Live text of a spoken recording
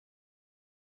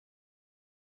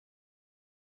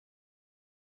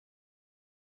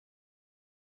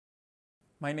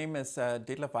My name is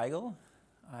Detlef Weigel.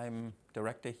 I'm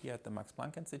director here at the Max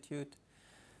Planck Institute.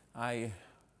 I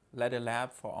led a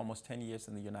lab for almost 10 years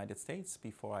in the United States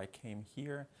before I came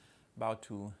here about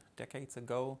 2 decades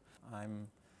ago. I'm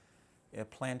a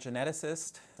plant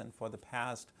geneticist, and for the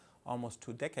past almost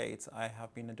 2 decades I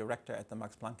have been a director at the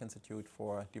Max Planck Institute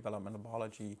for Developmental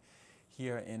Biology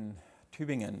here in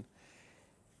Tübingen.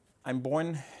 I'm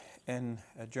born in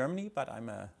Germany, but I'm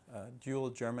a dual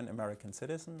German-American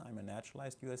citizen. I'm a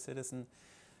naturalized US citizen.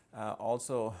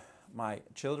 Also, my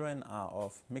children are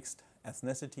of mixed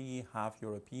ethnicity, half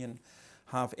European,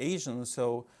 half Asian.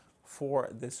 So for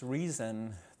this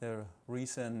reason, the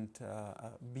recent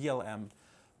BLM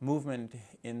movement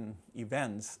in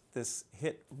events, this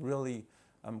hit really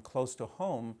close to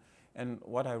home. And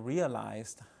what I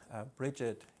realized,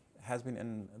 Bridgit has been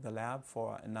in the lab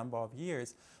for a number of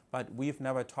years, but we've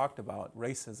never talked about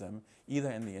racism either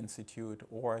in the Institute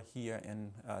or here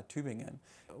in Tübingen.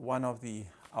 One of the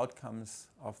outcomes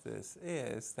of this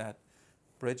is that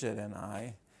Bridgit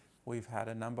and we've had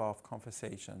a number of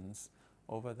conversations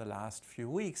over the last few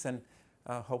weeks, and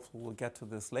hopefully we'll get to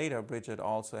this later. Bridgit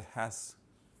also has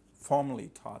formally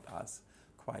taught us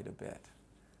quite a bit.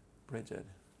 Bridgit.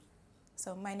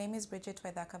 So my name is Bridgit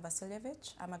Waithaka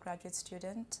Vasiljevic. I'm a graduate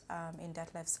student in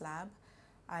Detlef's lab.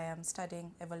 I am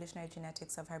studying evolutionary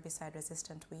genetics of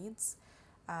herbicide-resistant weeds.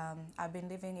 I've been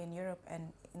living in Europe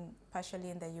and partially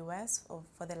in the US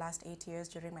for the last 8 years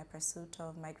during my pursuit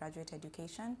of my graduate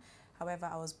education. However,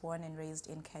 I was born and raised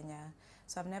in Kenya.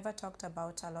 So I've never talked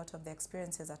about a lot of the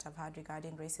experiences that I've had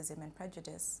regarding racism and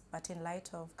prejudice. But in light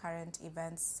of current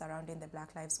events surrounding the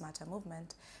Black Lives Matter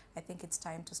movement, I think it's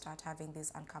time to start having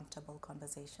these uncomfortable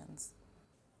conversations.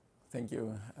 Thank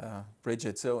you,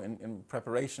 Bridgit. So in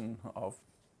preparation of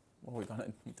what we're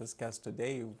going to discuss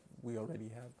today, we already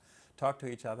have talked to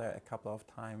each other a couple of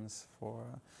times for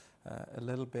a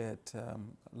little bit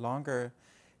longer.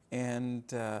 And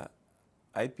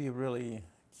I'd be really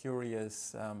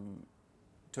curious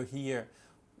to hear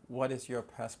what is your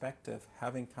perspective,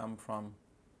 having come from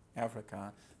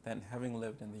Africa, then having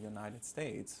lived in the United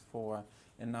States for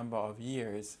a number of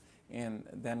years, and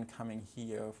then coming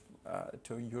here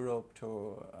to Europe,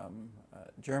 to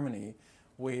Germany,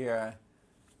 where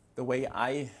the way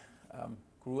I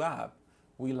grew up,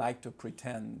 we like to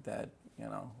pretend that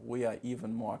we are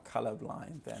even more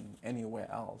colorblind than anywhere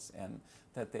else, and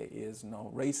that there is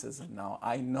no racism. Now,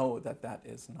 I know that that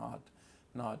is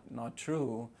not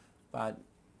true, but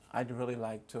I'd really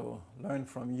like to learn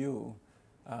from you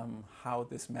how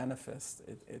this manifests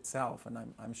itself, and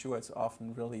I'm sure it's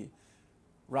often really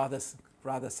rather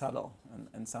subtle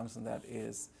and something that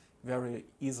is very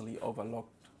easily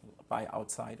overlooked by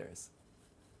outsiders.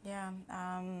 Yeah,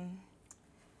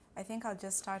 I think I'll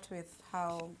just start with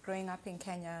how growing up in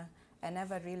Kenya, I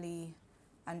never really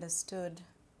understood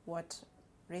what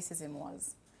racism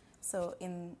was. So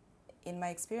in my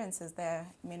experiences there,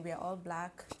 I mean, we are all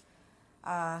black.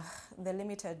 The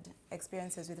limited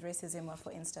experiences with racism are,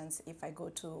 for instance, if I go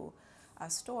to a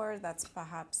store that's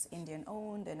perhaps Indian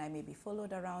owned and I may be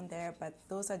followed around there, but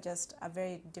those are just a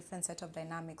very different set of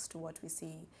dynamics to what we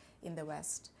see in the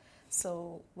West.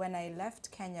 So when I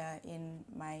left Kenya in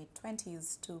my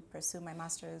 20s to pursue my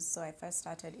master's, so I first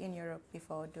started in Europe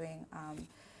before doing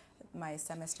my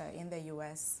semester in the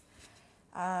US,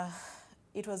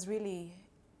 it was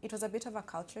a bit of a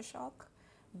culture shock,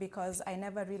 because I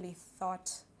never really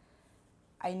thought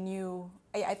I knew,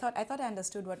 I thought I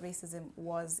understood what racism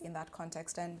was in that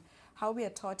context, and how we are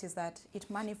taught is that it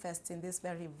manifests in this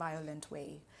very violent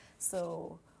way.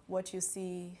 So what you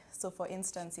see, so for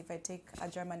instance, if I take a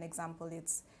German example,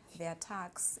 it's the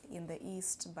attacks in the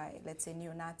East by, let's say,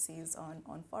 neo-Nazis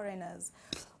on foreigners,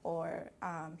 or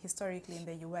historically in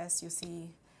the US, you see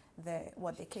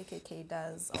what the KKK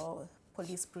does, or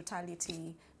police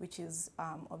brutality, which is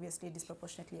obviously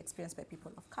disproportionately experienced by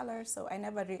people of color. So I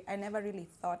never really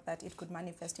thought that it could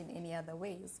manifest in any other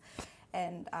ways.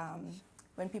 And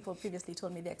when people previously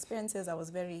told me the experiences, I was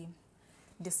very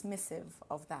dismissive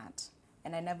of that.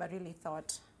 And I never really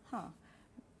thought,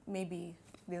 maybe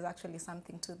there's actually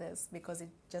something to this, because it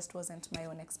just wasn't my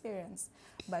own experience.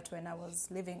 But when I was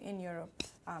living in Europe,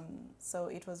 so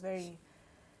it was very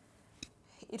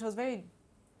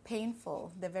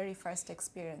painful, the very first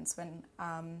experience, when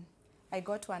I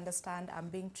got to understand I'm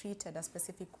being treated a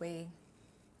specific way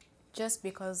just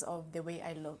because of the way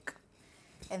I look.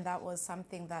 And that was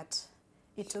something that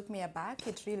it took me aback.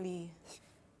 I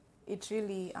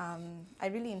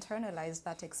really internalized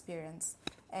that experience.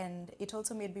 And it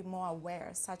also made me more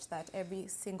aware, such that every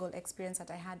single experience that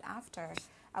I had after,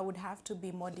 I would have to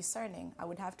be more discerning. I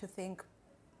would have to think,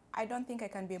 I don't think I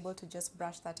can be able to just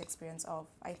brush that experience off.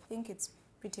 I think it's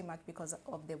pretty much because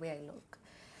of the way I look.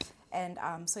 And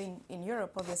so in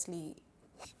Europe, obviously,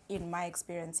 in my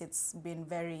experience, it's been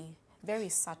very, very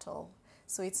subtle.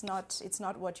 So it's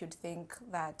not what you'd think,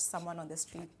 that someone on the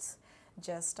street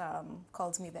just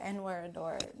calls me the N-word,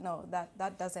 or no,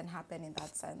 that doesn't happen in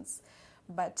that sense.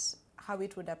 But how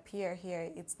it would appear here,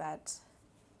 it's that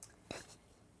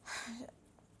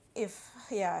if,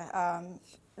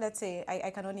 let's say, I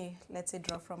can only, let's say,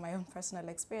 draw from my own personal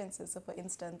experiences. So for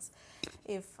instance,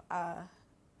 if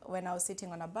when I was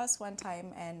sitting on a bus one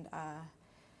time, and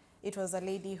it was a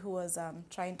lady who was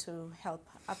trying to help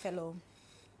a fellow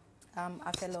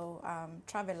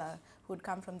traveler who'd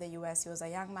come from the US. He was a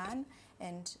young man,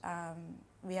 and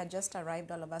we had just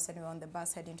arrived, all of us, and we were on the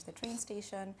bus heading to the train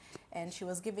station, and she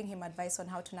was giving him advice on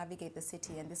how to navigate the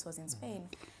city, and this was in Spain.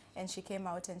 And she came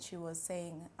out and she was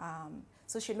saying,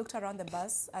 so she looked around the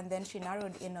bus, and then she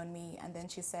narrowed in on me, and then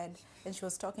she said, and she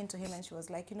was talking to him, and she was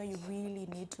like, you know, you really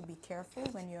need to be careful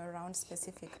when you're around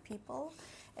specific people.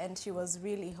 And she was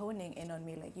really honing in on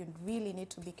me, like, you really need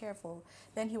to be careful.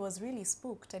 Then he was really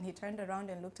spooked, and he turned around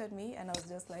and looked at me, and I was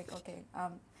just like, okay,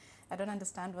 I don't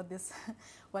understand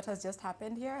what has just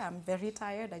happened here. I'm very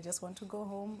tired. I just want to go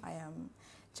home. I am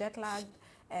jet lagged.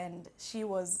 And she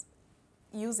was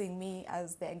using me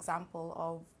as the example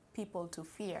of people to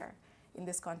fear in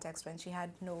this context, when she had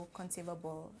no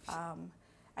conceivable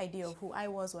idea of who I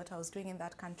was, what I was doing in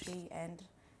that country, and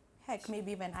heck,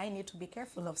 maybe even I need to be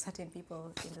careful of certain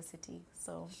people in the city.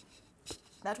 So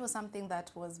that was something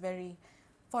that was very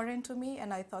foreign to me,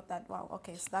 and I thought that, wow,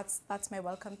 okay, so that's my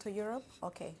welcome to Europe.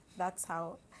 Okay, that's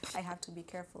how I have to be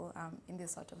careful in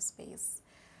this sort of space.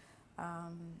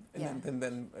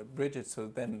 Then Bridgit, so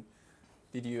then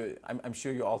did you, I'm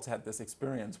sure you also had this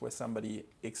experience where somebody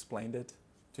explained it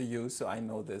to you. So I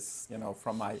know this, you know,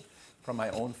 from my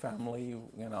own family,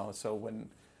 you know, so when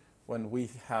we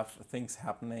have things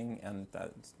happening, and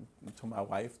to my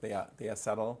wife, they are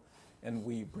subtle, and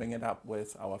we bring it up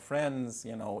with our friends,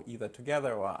 you know, either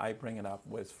together or I bring it up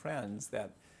with friends,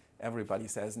 that everybody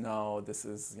says, no, this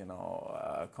is, you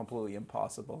know, completely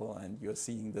impossible, and you're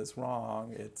seeing this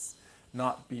wrong. It's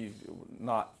not, you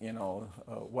know,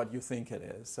 what you think it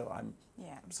is. So I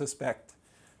suspect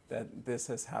that this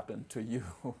has happened to you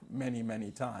many, many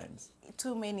times.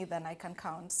 Too many than I can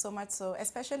count. So much so,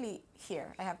 especially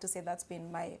here, I have to say that's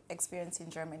been my experience in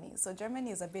Germany. So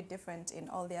Germany is a bit different in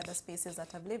all the other spaces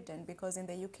that I've lived in, because in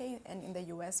the UK and in the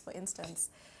US, for instance,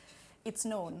 it's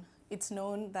known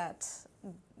that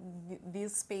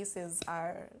these spaces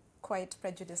are quite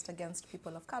prejudiced against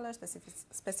people of color,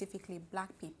 specifically black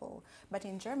people. But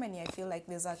in Germany, I feel like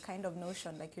there's a kind of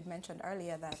notion, like you'd mentioned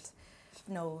earlier, that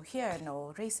no,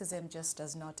 racism just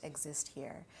does not exist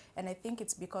here. And I think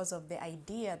it's because of the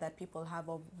idea that people have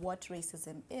of what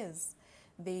racism is.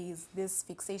 There's this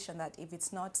fixation that if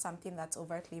it's not something that's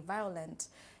overtly violent,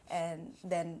 and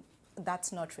then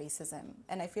that's not racism.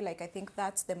 And I think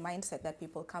that's the mindset that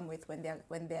people come with when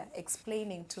they're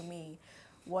explaining to me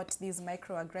what these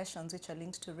microaggressions, which are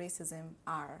linked to racism,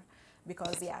 are.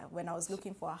 Because when I was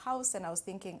looking for a house, and I was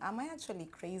thinking, am I actually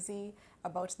crazy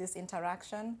about this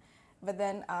interaction? But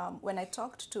then when I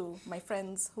talked to my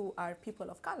friends who are people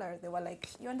of color, they were like,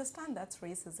 you understand that's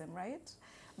racism, right?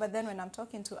 But then when I'm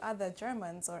talking to other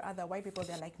Germans or other white people,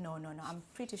 they're like, no, I'm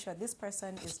pretty sure this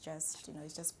person is just,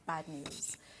 it's just bad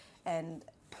news. And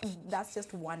that's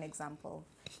just one example.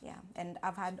 Yeah. And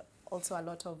I've had also a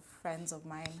lot of friends of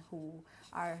mine who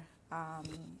are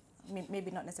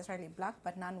maybe not necessarily black,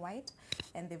 but non-white,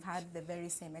 and they've had the very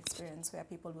same experience where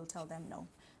people will tell them, no,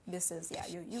 this is,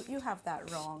 you have that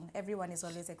wrong. Everyone is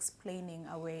always explaining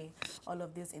away all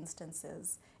of these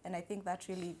instances. And I think that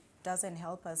really doesn't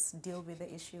help us deal with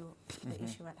the issue,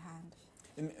 issue at hand.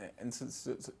 And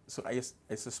so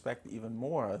I suspect even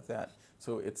more that,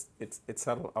 so it's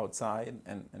subtle outside,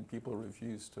 and people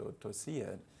refuse to see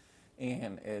it.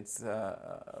 And it's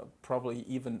probably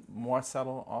even more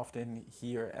subtle often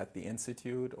here at the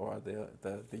institute or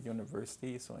the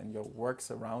university, so in your work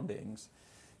surroundings.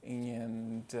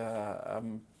 And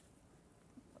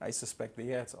I suspect that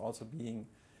it's also being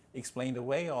explained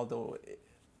away, although it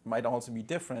might also be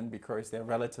different because there are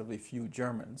relatively few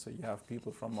Germans. So you have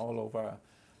people from all over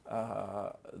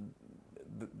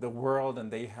the world,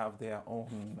 and they have their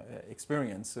own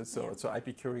experiences. So I'd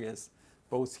be curious,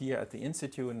 both here at the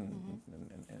Institute and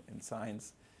in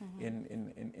science,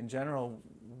 in general,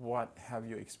 what have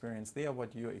you experienced there,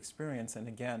 what you experience, and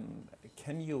again,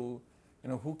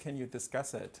 who can you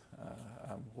discuss it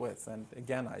with? And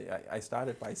again, I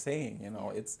started by saying,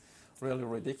 it's really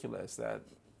ridiculous that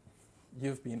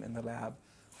you've been in the lab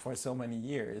for so many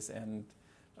years, and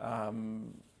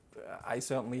I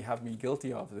certainly have been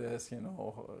guilty of this,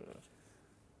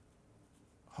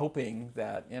 hoping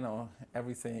that,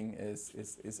 everything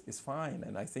is fine.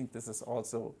 And I think this is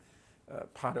also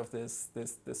part of this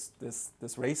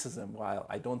racism. While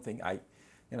I don't think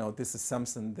this is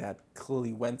something that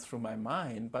clearly went through my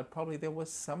mind, but probably there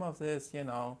was some of this,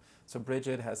 So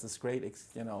Bridgit has this great,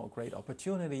 great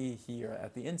opportunity here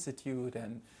at the Institute,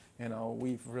 and,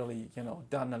 we've really,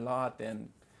 done a lot, and,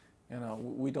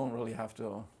 we don't really have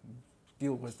to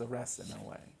deal with the rest in a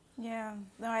way. Yeah,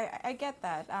 no, I get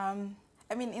that.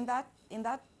 I mean, in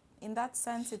that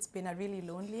sense, it's been a really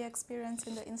lonely experience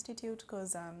in the Institute,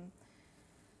 because,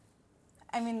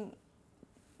 I mean,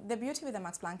 the beauty with the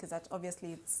Max Planck is that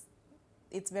obviously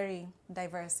it's very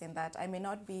diverse in that I may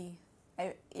not be,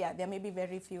 there may be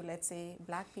very few, let's say,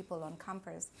 black people on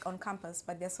campus,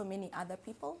 but there's so many other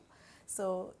people.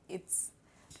 So it's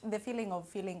the feeling of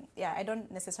I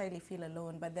don't necessarily feel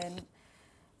alone, but then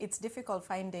it's difficult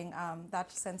finding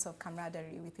that sense of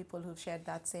camaraderie with people who've shared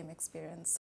that same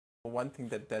experience. One thing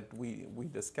that we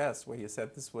discussed, where you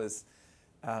said this was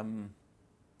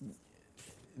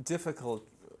difficult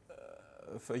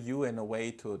for you in a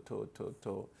way to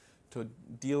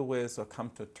deal with or come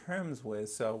to terms with.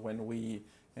 So when we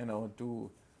do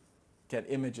get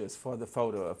images for the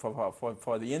photo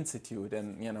for the Institute,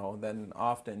 and then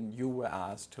often you were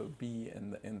asked to be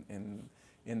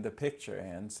in the picture,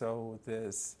 and so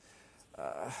this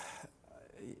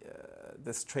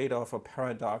trade-off or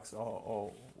paradox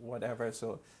or whatever.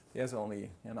 So there's only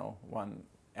one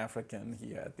African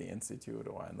here at the Institute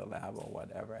or in the lab or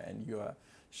whatever, and you're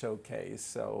showcased.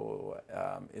 So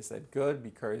is that good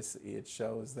because it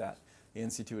shows that the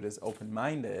Institute is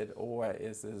open-minded, or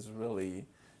is this really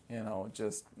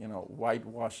just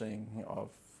whitewashing of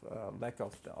lack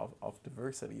of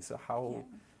diversity? So how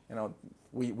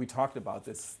we talked about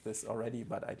this already,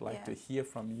 but I'd like to hear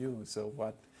from you. So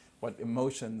what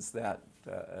emotions that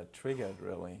triggered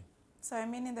really? So I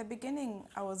mean, in the beginning,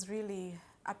 I was really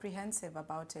apprehensive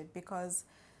about it, because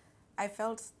I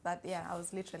felt that, I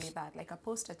was literally that, like a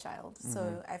poster child. Mm-hmm.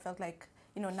 So I felt like,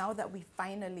 now that we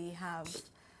finally have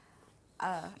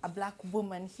a black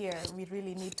woman here, we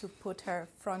really need to put her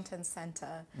front and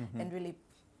center, mm-hmm. and really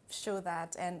show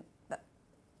that. And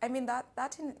I mean,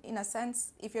 that in a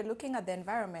sense, if you're looking at the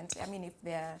environment, I mean, if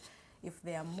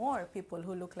there are more people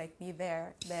who look like me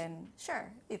there, then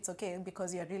sure, it's okay,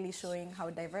 because you're really showing how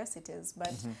diverse it is.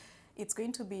 But mm-hmm. it's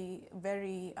going to be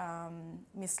very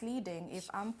misleading if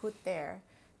I'm put there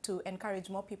to encourage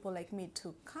more people like me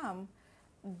to come.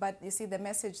 But you see, the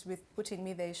message with putting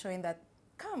me there is showing that,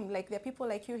 come, like there are people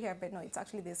like you here, but no, it's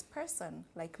actually this person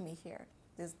like me here.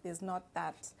 There's not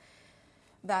that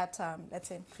let's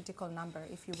say critical number,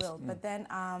 if you will. Mm. But then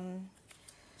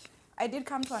I did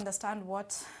come to understand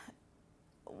what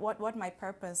my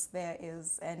purpose there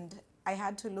is, and I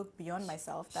had to look beyond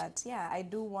myself. That I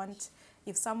do want,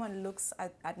 if someone looks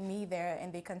at me there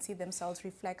and they can see themselves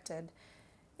reflected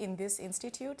in this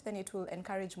institute, then it will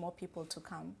encourage more people to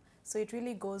come. So it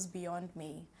really goes beyond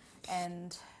me,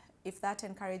 and if that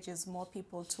encourages more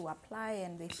people to apply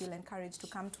and they feel encouraged to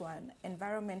come to an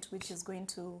environment which is going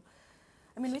to,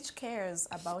 which cares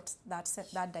about that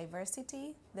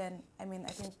diversity, then I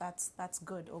think that's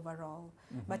good overall.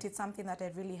 Mm-hmm. But it's something that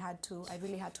I really had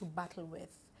to battle with.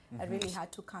 Mm-hmm. I really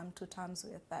had to come to terms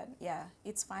with that. Yeah,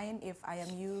 it's fine if I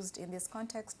am used in this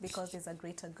context because there's a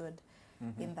greater good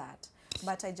mm-hmm. in that.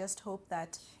 But I just hope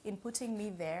that in putting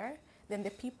me there, then the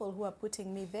people who are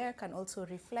putting me there can also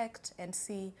reflect and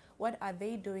see what are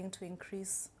they doing to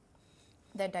increase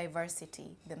the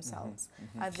diversity themselves.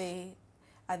 Mm-hmm. Mm-hmm.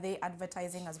 Are they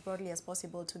advertising as broadly as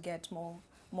possible to get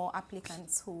more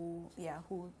applicants who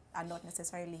are not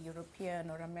necessarily European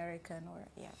or American or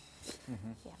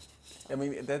Mm-hmm. So. I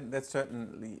mean, that's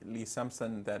certainly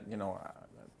something that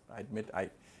I admit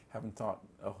I haven't thought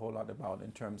a whole lot about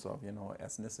in terms of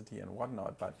ethnicity and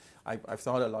whatnot, but I've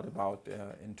thought a lot about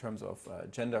in terms of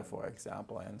gender, for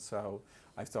example, and so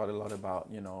I've thought a lot about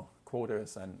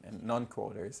quotas and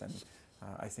non-quotas, and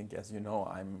I think, as you know,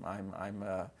 I'm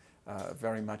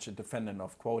very much a defendant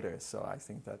of quotas, so I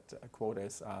think that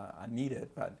quotas are needed,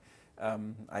 but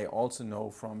I also know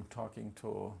from talking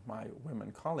to my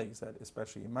women colleagues that,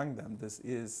 especially among them, this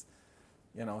is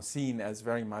seen as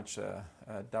very much a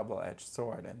double-edged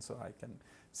sword, and so I can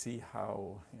see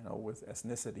how with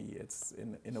ethnicity it's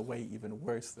in a way even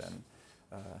worse than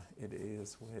it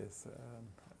is with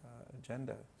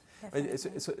gender.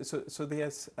 So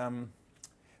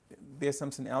there's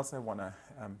something else I want to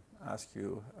ask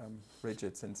you,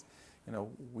 Bridgit, since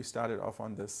we started off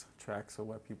on this track, so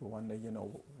where people wonder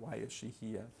why is she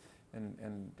here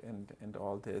and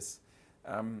all this.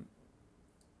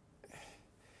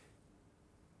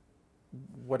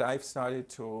 What I've started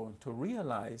to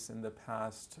realize in the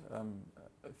past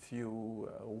few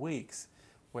weeks,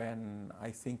 when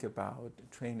I think about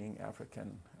training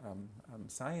African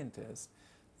scientists,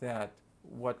 that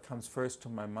what comes first to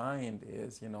my mind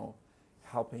is,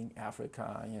 helping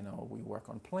Africa. We work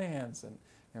on plants and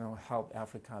help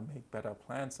Africa make better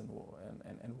plants and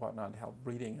whatnot, help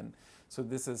breeding. And so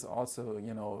this is also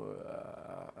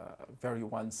very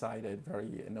one-sided,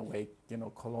 very in a way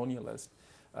colonialist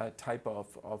type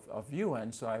of view.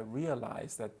 And so I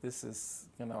realized that this is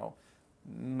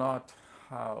not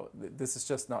how, this is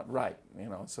just not right.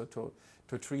 So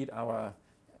to treat our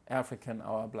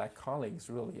our black colleagues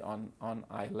really on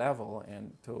eye level,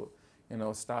 and to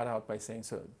start out by saying,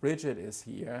 so Bridgit is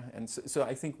here. And so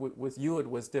I think with you it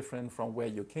was different from where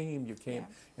you came. You came,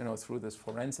 through this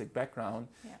forensic background,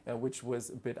 which was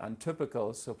a bit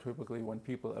untypical. So typically when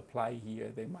people apply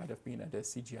here, they might have been at a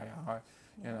CGIAR,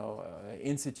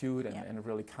 institute and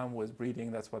really come with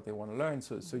breeding. That's what they want to learn.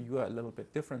 So you are a little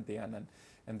bit different there.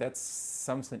 And that's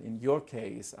something in your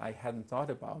case I hadn't thought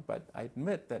about, but I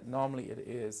admit that normally it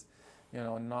is,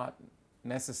 not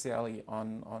necessarily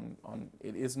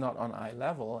it is not on eye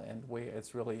level, and where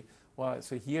it's really, well,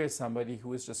 so here's somebody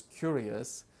who is just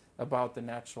curious about the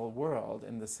natural world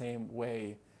in the same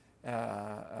way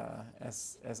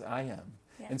as I am.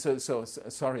 Yeah. And so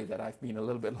sorry that I've been a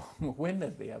little bit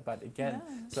long-winded there, but again,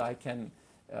 so I can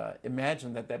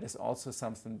imagine that is also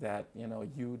something that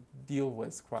you deal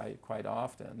with quite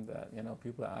often. That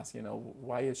people ask,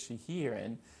 why is she here,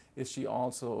 and is she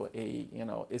also a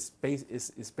is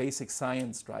basic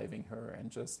science driving her,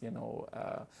 and just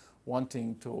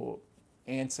wanting to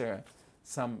answer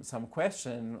some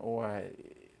question, or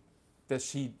does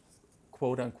she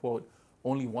quote unquote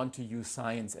only want to use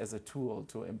science as a tool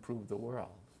to improve the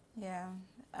world? Yeah,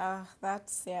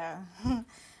 that's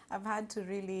I've had to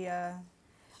really.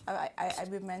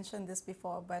 I've mentioned this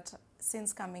before, but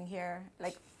since coming here,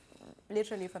 like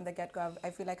literally from the get-go, I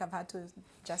feel like I've had to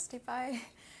justify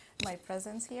my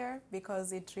presence here,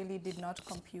 because it really did not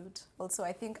compute. Also,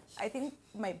 I think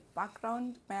my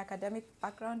background, my academic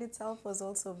background itself, was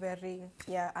also very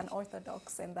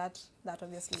unorthodox, and that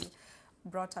obviously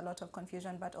brought a lot of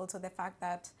confusion. But also the fact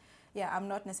that I'm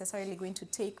not necessarily going to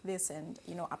take this and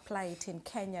apply it in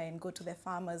Kenya and go to the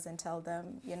farmers and tell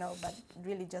them, but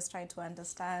really just trying to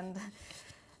understand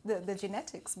the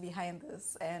genetics behind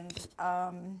this. And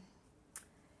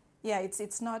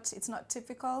it's not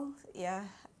typical.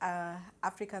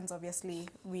 Africans, obviously,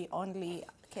 we only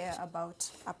care about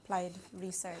applied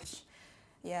research.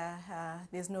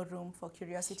 There's no room for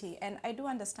curiosity, and I do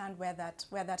understand where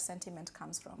that sentiment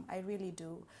comes from. I really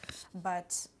do,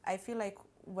 but I feel like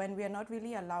when we are not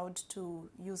really allowed to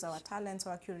use our talents or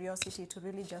our curiosity to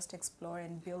really just explore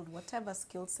and build whatever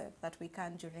skill set that we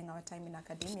can during our time in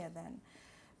academia, then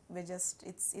it's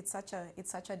such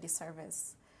a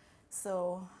disservice.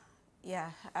 So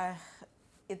I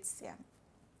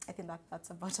think that's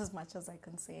about as much as I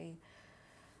can say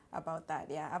about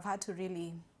that. I've had to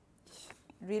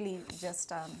really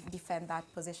just defend that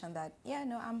position that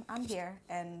I'm here,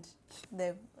 and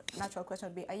the natural question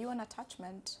would be, are you an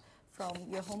attachment from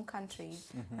your home country?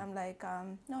 Mm-hmm. And I'm like,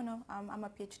 no, I'm a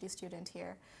PhD student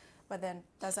here. But then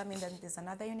does that mean that there's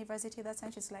another university that's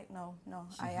sent? She's like, no,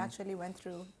 mm-hmm. I actually went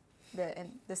through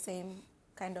the same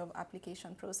kind of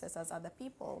application process as other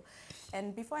people.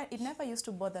 And before, it never used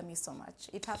to bother me so much.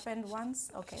 It happened once,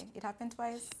 okay, it happened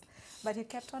twice, but it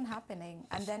kept on happening.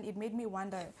 And then it made me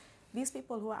wonder, these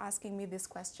people who are asking me this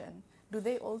question, do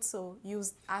they also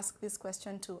ask this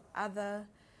question to other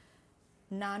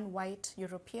non-white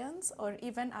Europeans, or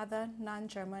even other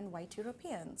non-German white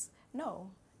Europeans? No,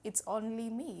 it's only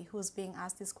me who's being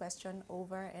asked this question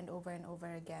over and over and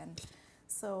over again.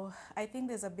 So I think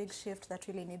there's a big shift that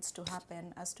really needs to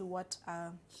happen as to what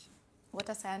a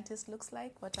scientist looks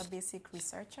like, what a basic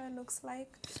researcher looks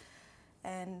like.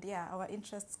 And our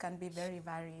interests can be very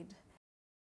varied.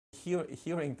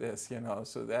 Hearing this,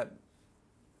 so that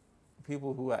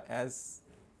people who are as,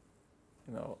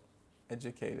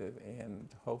 educated and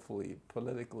hopefully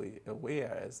politically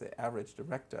aware as the average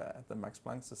director at the Max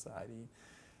Planck Society,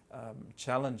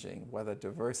 challenging whether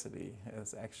diversity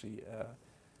is actually a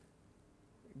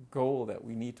goal that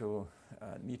we need to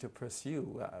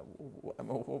pursue.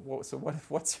 So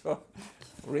what's your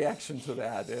reaction to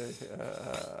that?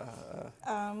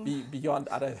 Beyond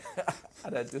utter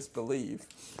disbelief.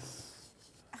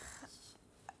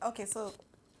 Okay, so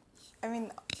I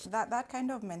mean that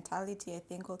kind of mentality, I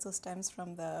think, also stems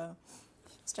from the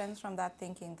stems from that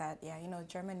thinking that, yeah, you know,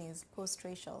 Germany is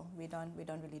post-racial. We don't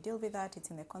really deal with that. It's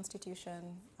in the constitution.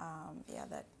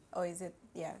 Or is it,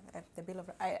 the Bill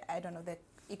of, I don't know, the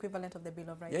equivalent of the Bill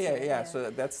of Rights. Yeah. So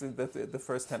that's the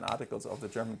first 10 articles of the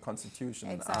German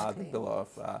constitution are the Bill of,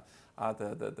 are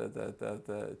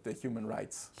the human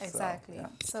rights. Exactly.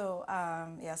 So,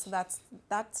 so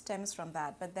that stems from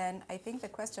that. But then I think the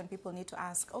question people need to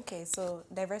ask, okay, so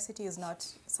diversity is not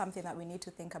something that we need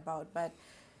to think about, but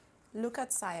look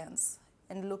at science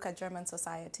and look at German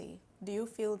society. Do you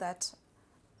feel that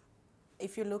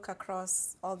if you look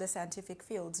across all the scientific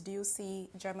fields, do you see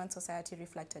German society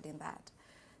reflected in that?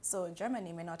 So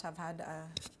Germany may not have had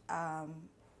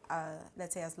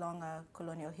let's say, as long a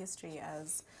colonial history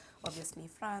as obviously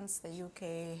France, the UK,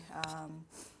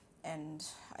 and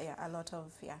a lot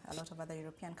of other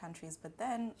European countries. But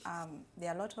then there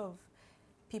are a lot of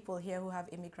people here who have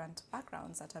immigrant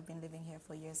backgrounds that have been living here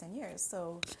for years and years.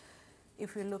 So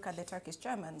if we look at the Turkish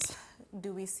Germans,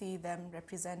 do we see them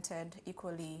represented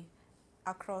equally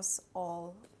across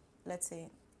all, let's say,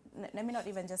 let me not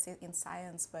even just say in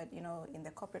science, but, you know, in the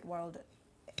corporate world,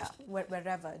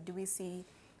 wherever, do we see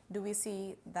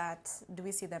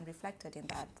them reflected in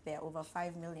that? There are over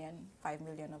 5 million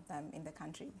of them in the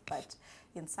country, but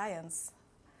in science,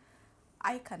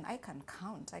 I can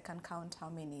count how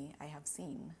many I have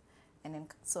seen, and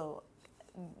so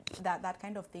that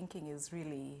kind of thinking is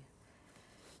really,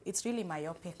 it's really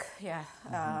myopic.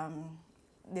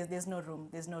 There's no room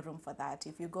for that.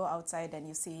 If you go outside and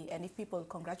you see, and if people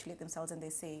congratulate themselves and they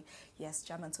say, yes,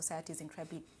 German society is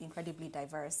incredibly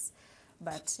diverse,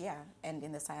 but and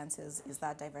in the sciences, is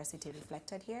that diversity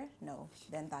reflected here? No.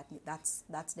 Then that's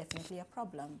definitely a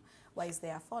problem. Why is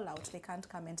there a fallout? They can't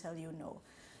come and tell you,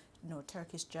 no,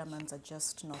 Turkish Germans are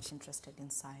just not interested in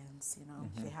science, you know,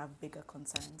 they have bigger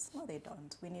concerns. No, they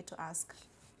don't. We need to ask,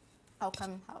 how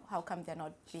come they're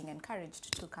not being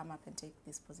encouraged to come up and take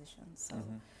these positions? So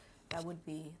that would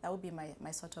be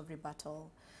my sort of rebuttal.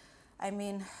 I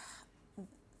mean,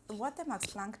 what the Max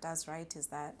Planck does, right, is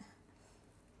that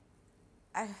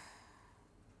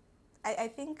I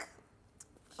think,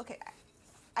 okay,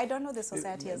 I don't know the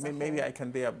society as a whole. Maybe I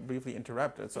can there briefly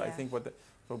interrupt. So I think what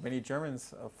many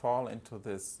Germans fall into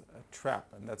this trap,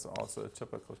 and that's also a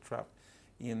typical trap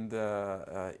in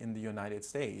the United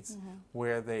States,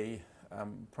 where they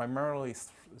primarily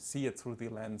see it through the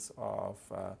lens of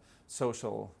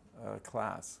social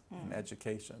class and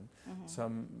education.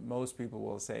 So most people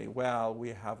will say, well, we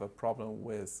have a problem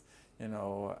with, you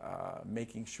know,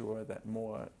 making sure that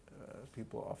more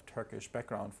people of Turkish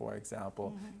background, for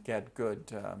example, get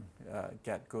good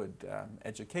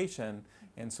education,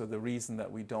 and so the reason that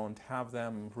we don't have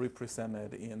them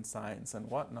represented in science and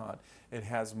whatnot, it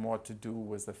has more to do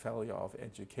with the failure of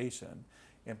education.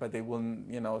 But they will,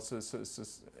 you know,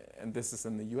 and this is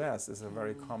in the U.S. is a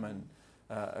very common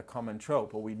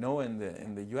trope. But we know in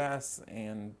the U.S.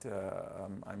 and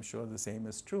I'm sure the same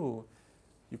is true.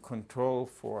 You control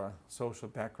for social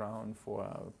background, for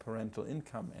parental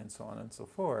income, and so on and so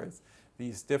forth.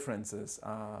 These differences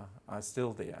are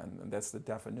still there, and that's the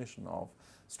definition of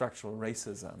structural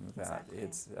racism. That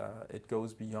it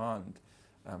goes beyond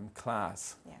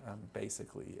class,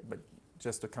 basically. But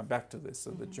just to come back to this,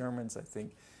 so the Germans, I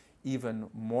think, even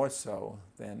more so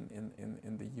than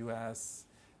in the U.S.,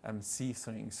 see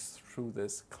things through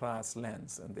this class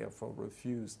lens, and therefore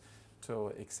refuse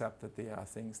to accept that there are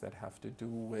things that have to do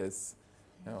with,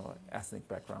 you know, ethnic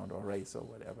background or race or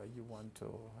whatever you want to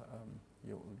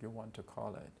you want to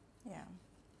call it. Yeah,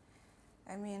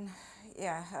 I mean,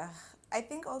 I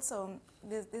think also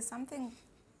there's something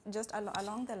just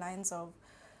along the lines of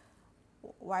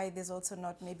why there's also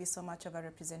not maybe so much of a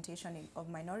representation of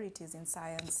minorities in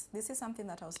science. This is something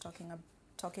that I was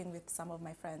talking with some of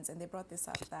my friends, and they brought this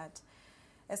up, that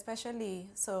especially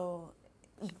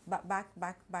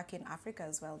back in Africa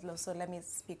as well. So let me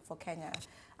speak for Kenya.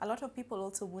 A lot of people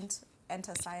also won't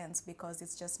enter science because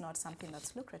it's just not something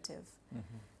that's lucrative.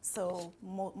 So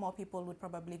more people would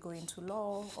probably go into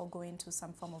law or go into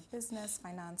some form of business,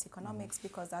 finance, economics,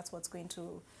 because that's what's going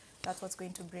to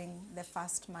bring the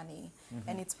fast money.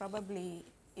 And it's probably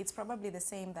the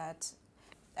same that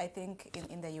I think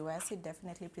in the US it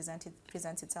definitely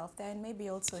presents itself there, and maybe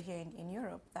also here in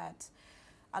Europe, that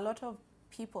a lot of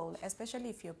people, especially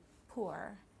if you're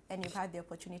poor and you've had the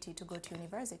opportunity to go to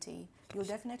university, you'll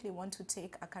definitely want to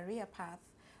take a career path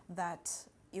that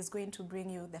is going to bring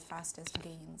you the fastest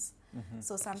gains.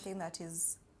 So something that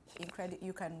is incredible,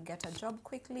 you can get a job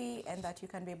quickly, and that you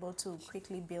can be able to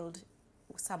quickly build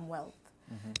some wealth.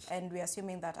 And we're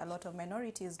assuming that a lot of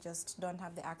minorities just don't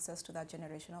have the access to that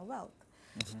generational wealth.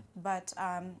 But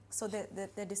so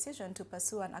the decision to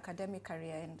pursue an academic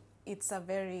career, and it's a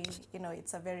very,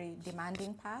 it's a very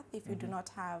demanding path. If you do not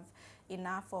have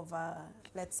enough of a,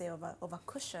 let's say, of a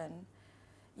cushion,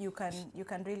 you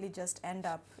can really just end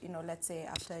up, let's say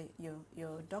after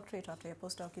your doctorate, after your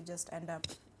postdoc, you just end up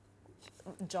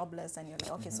jobless, and you're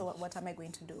like, okay, so what am I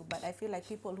going to do? But I feel like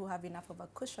people who have enough of a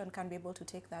cushion can be able to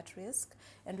take that risk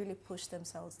and really push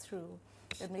themselves through.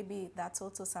 And maybe that's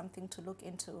also something to look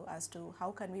into as to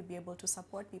how can we be able to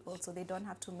support people so they don't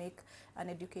have to make an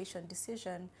education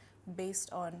decision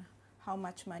based on how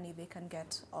much money they can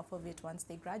get off of it once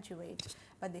they graduate,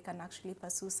 but they can actually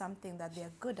pursue something that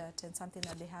they're good at and something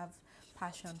that they have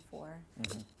passion for.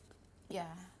 Yeah.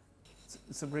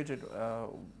 So Bridgit,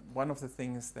 one of the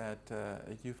things that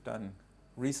you've done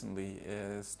recently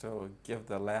is to give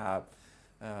the lab,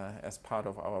 as part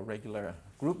of our regular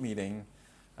group meeting,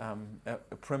 a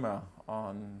primer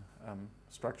on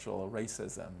structural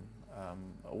racism,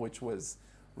 which was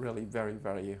really very,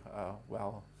 very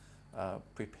well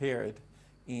prepared,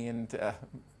 and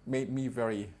made me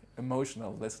very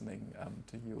emotional listening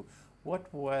to you.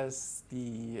 What was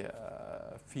the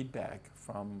feedback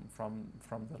from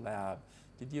the lab?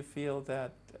 Did you feel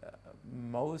that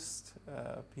most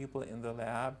people in the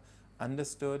lab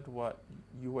understood what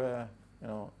you were,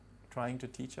 trying to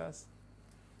teach us?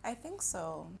 I think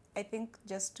so. I think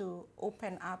just to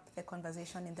open up the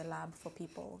conversation in the lab for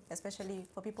people, especially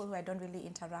for people who I don't really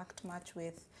interact much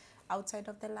with outside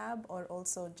of the lab, or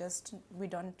also just we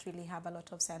don't really have a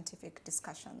lot of scientific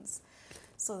discussions.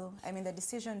 So, I mean, the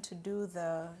decision to do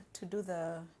the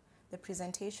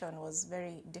presentation was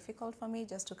very difficult for me,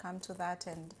 just to come to that,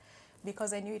 and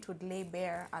because I knew it would lay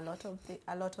bare a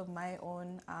lot of my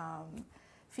own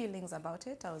feelings about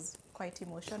it. I was quite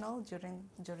emotional during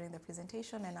the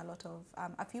presentation, and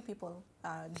a few people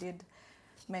did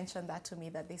mention that to me,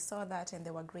 that they saw that and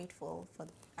they were grateful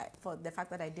for the fact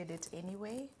that I did it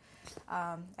anyway.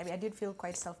 I mean, I did feel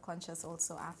quite self-conscious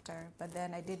also after, but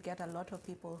then I did get a lot of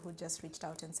people who just reached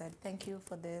out and said, thank you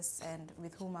for this, and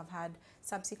with whom I've had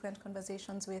subsequent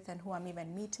conversations with, and who I'm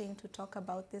even meeting to talk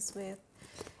about this with,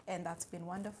 and that's been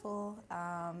wonderful.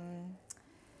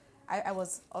 I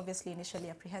was obviously initially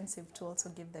apprehensive to also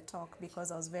give the talk,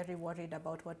 because I was very worried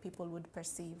about what people would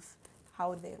perceive,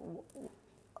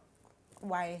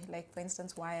 why, like, for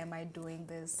instance, why am I doing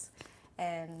this?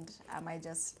 And am I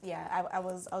just, I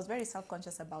was very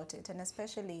self-conscious about it. And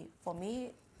especially for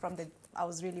me, I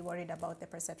was really worried about the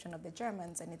perception of the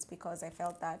Germans. And it's because I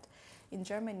felt that in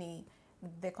Germany,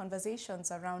 the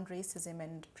conversations around racism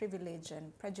and privilege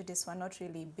and prejudice were not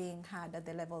really being had at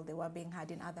the level they were being had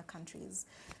in other countries,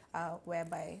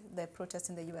 whereby the protests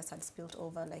in the US had spilled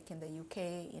over, like in the UK,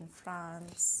 in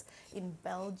France, in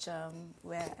Belgium,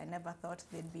 where I never thought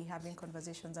they'd be having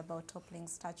conversations about toppling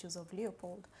statues of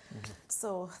Leopold.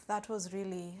 So that was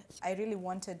really, I really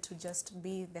wanted to just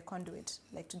be the conduit,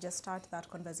 like to just start that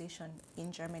conversation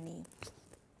in Germany.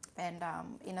 And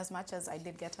in as much as I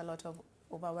did get a lot of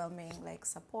overwhelming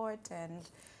support and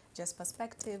just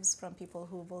perspectives from people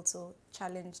who've also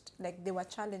challenged, they were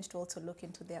challenged to also look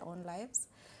into their own lives.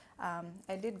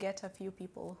 I did get a few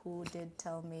people who did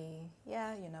tell me,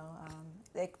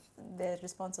 the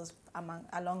response was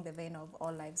along the vein of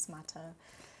all lives matter.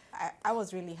 I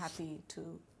was really happy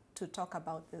to talk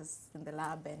about this in the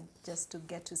lab, and just to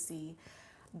get to see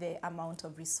the amount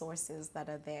of resources that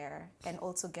are there, and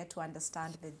also get to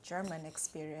understand the German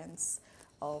experience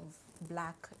of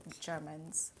Black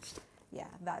Germans. Yeah,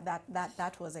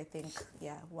 that was, I think,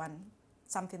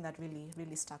 something that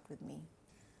really stuck with me.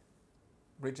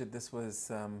 Bridgit, this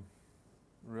was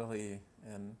really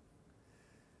a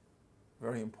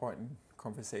very important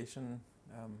conversation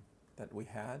that we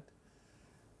had.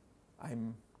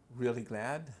 I'm really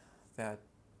glad that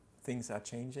things are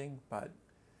changing, but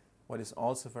what is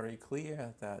also very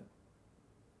clear that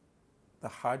the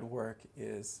hard work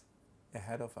is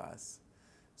ahead of us.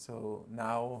 So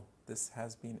now this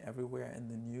has been everywhere in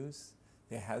the news.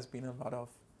 There has been a lot of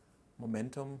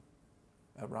momentum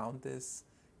around this,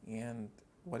 and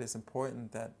what is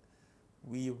important that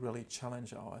we really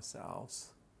challenge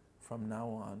ourselves from now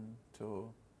on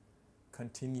to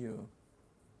continue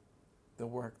the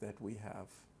work that we have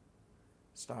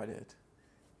started.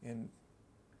 And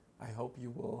I hope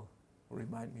you will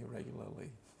remind me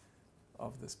regularly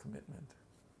of this commitment.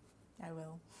 I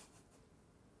will.